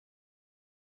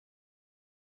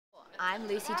I'm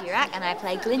Lucy Durack and I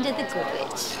play Glinda the Good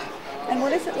Witch. And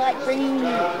what is it like bringing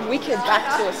Wicked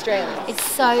back to Australia? It's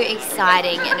so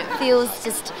exciting and it feels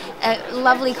just a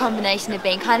lovely combination of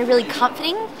being kind of really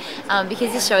comforting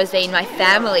because this show has been my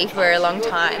family for a long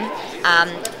time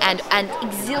and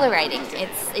exhilarating.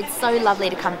 It's so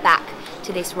lovely to come back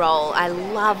to this role.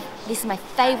 This is my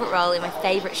favourite role in my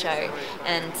favourite show,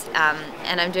 and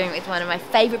I'm doing it with one of my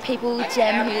favourite people,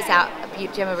 Gemma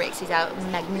Rix, who's our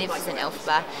magnificent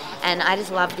Elphaba, and I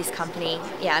just love this company.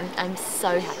 Yeah, I'm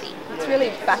so happy. It's really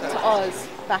back to Oz,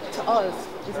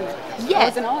 isn't it? Yeah,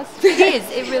 Oz and Oz. It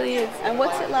is. It really is. And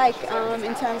what's it like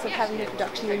in terms of having the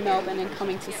production in Melbourne and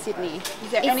coming to Sydney?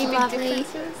 Is there any big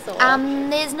differences? Or?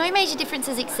 There's no major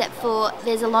differences except for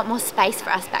there's a lot more space for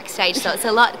us backstage, so it's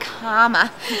a lot calmer.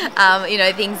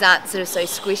 Things aren't sort of so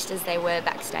squished as they were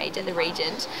backstage at the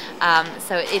Regent.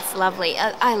 So it's lovely.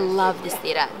 I love this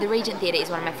theatre. The Regent Theatre is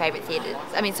one of my favourite theatres.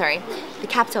 The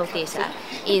Capitol Theatre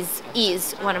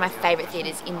is one of my favourite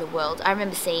theatres in the world. I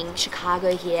remember seeing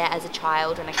Chicago here as a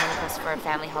child when I came across for a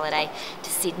family holiday to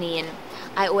Sydney, and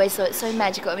I always thought it's so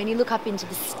magical. I mean, you look up into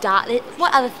the star.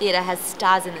 What other theatre has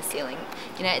stars in the ceiling?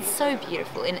 It's so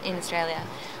beautiful in Australia.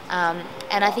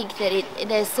 And I think that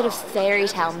there's sort of fairy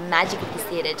tale magic of this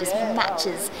theatre just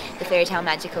matches the fairy tale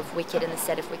magic of Wicked and the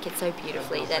set of Wicked so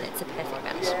beautifully that it's a perfect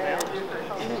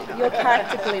match. Your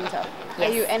character Glinda, yes.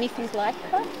 Are you anything like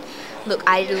her? Look,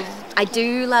 I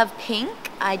do love pink.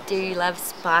 I do love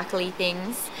sparkly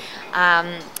things.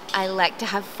 I like to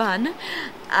have fun.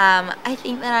 I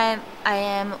think that I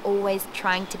am always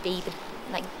trying to be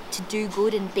to do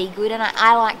good and be good, and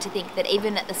I like to think that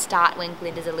even at the start when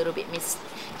Glinda's a little bit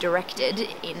misdirected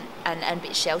and a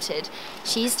bit sheltered,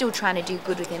 she's still trying to do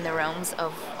good within the realms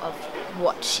of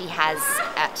what she has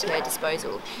at her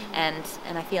disposal, and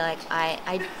I feel like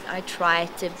I try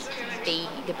to be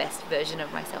the best version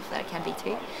of myself that I can be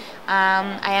too.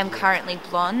 I am currently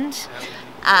blonde.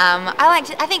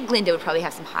 I think Glinda would probably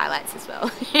have some highlights as well.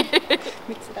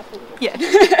 Mix it up a little.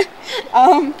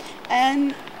 Yeah.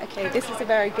 And okay, this is a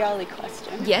very girly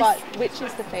question. Yes. But which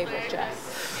is the favourite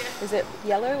dress? Is it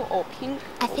yellow or pink?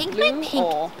 I think blue my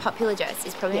pink popular dress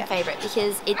is probably my favourite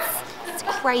because it's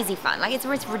crazy fun. It's a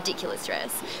ridiculous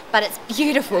dress, but it's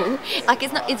beautiful.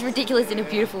 It's ridiculous in a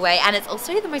beautiful way, and it's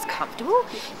also the most comfortable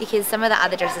because some of the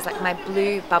other dresses, like my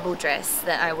blue bubble dress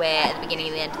that I wear at the beginning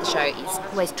and the end of the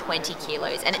show, weighs 20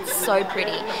 kilos, and it's so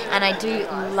pretty, and I do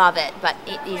love it, but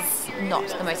it is not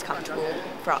the most comfortable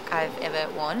frock I've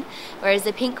ever worn. Whereas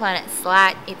the pink one, it's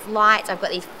light. I've got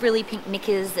these frilly pink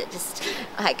knickers that just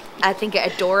I think are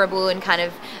adorable and kind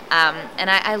of and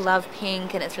I love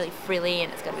pink, and it's really frilly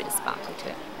and it's got a bit of sparkle to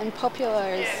it. And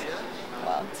popular is,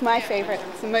 well, it's my favourite.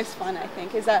 It's the most fun, I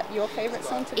think. Is that your favourite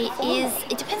song to perform? It is.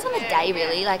 It depends on the day,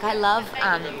 really.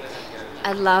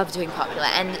 I love doing popular,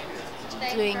 and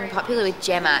doing popular with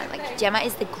Gemma. Gemma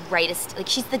is the greatest.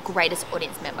 She's the greatest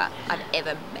audience member I've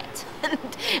ever met.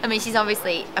 I mean, she's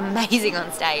obviously amazing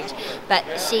on stage, but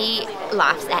she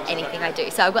laughs at anything I do.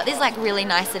 So I've got this really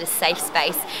nice sort of safe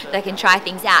space that I can try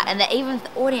things out, and that even if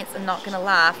the audience are not going to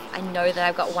laugh, I know that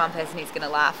I've got one person who's going to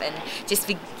laugh, and just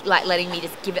be letting me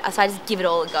just give it. So I just give it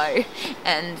all a go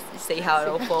and see how it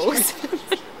all falls.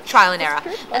 Trial and error.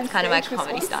 That's kind of my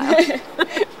comedy style.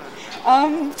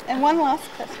 And one last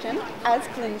question. As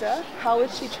Glinda, how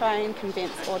would she try and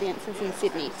convince audiences in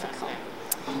Sydney to come?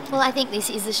 Well, I think this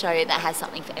is a show that has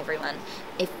something for everyone.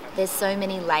 If there's so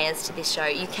many layers to this show,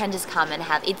 you can just come and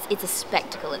it's a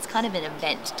spectacle. It's kind of an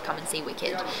event to come and see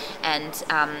Wicked, and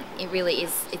it really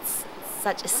is. It's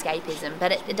such escapism,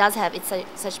 but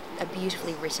it's such a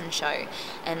beautifully written show,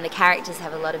 and the characters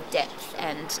have a lot of depth,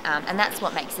 and that's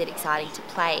what makes it exciting to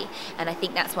play, and I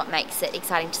think that's what makes it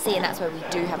exciting to see, and that's why we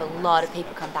do have a lot of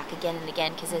people come back again and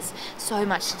again, because there's so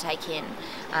much to take in,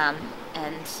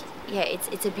 and yeah,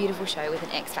 it's a beautiful show with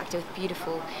an X factor, with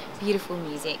beautiful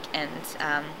music, and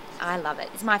I love it.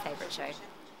 It's my favourite show.